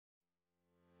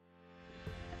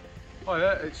Hi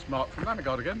there, it's Mark from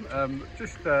Lanoguard again.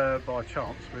 Just by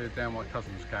chance, we're down my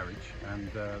cousin's garage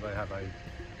and they have a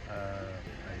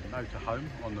motorhome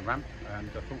on the ramp, and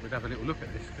I thought we'd have a little look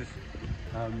at this because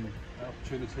an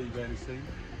opportunity rarely seen.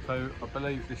 So I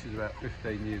believe this is about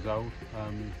 15 years old.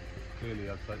 Clearly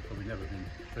I'd say it's probably never been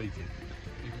treated.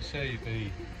 You can see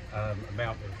the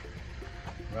amount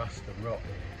of rust and rot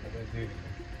that they're dealing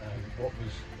with. What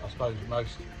was, I suppose,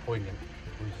 most poignant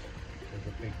was there's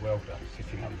a big welder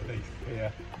sitting underneath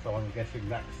here, so I'm guessing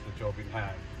that's the job in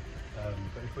hand.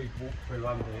 But if we walk through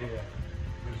under here,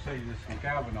 you'll see there's some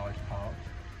galvanised parts,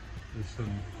 there's some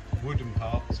wooden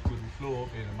parts, wooden floor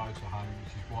being a motorhome,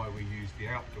 which is why we use the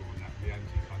outdoor and that, the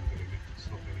anti-fungal in it to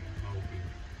stop any mould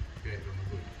being created on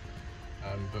the wood.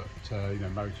 You know,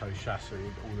 moto chassis,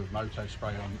 all the moto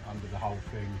spray on under the whole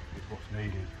thing is what's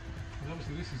needed. And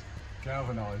obviously this is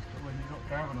galvanised, but when you've got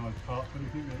galvanised parts,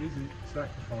 anything that isn't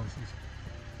sacrifices.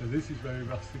 So this is very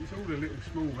rusty. It's all the little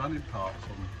small running parts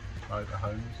on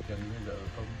motorhomes generally that are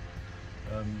a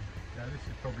problem. Now this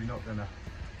is probably not going to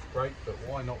break, but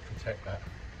why not protect that?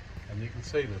 And you can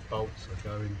see the bolts are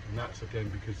going, and that's again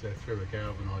because they're through a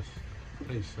galvanised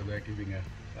piece, so they're giving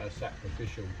a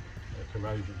sacrificial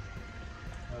corrosion.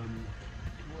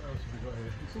 What else have we got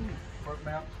here? It's all front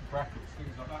mounts, brackets,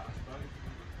 things like that, I suppose.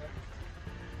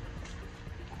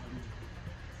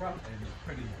 Front end is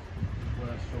pretty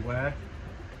worse for wear.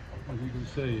 As you can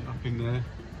see up in there,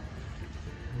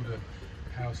 all the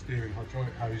power steering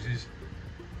hydraulic hoses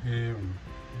here, and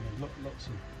lots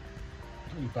of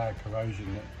really bad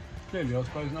corrosion that clearly I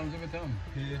suppose no one's ever done.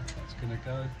 Here, that's going to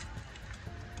go,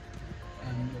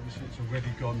 and obviously it's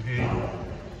already gone here,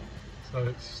 so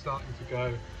it's starting to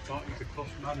go, starting to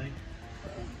cost money,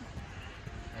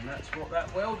 and that's what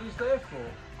that welder's there for.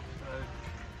 So,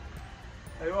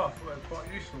 there you are, they're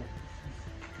quite useful.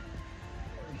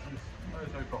 This is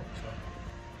moto boxer.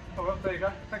 Alright, there you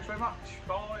go. Thanks very much.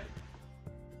 Bye.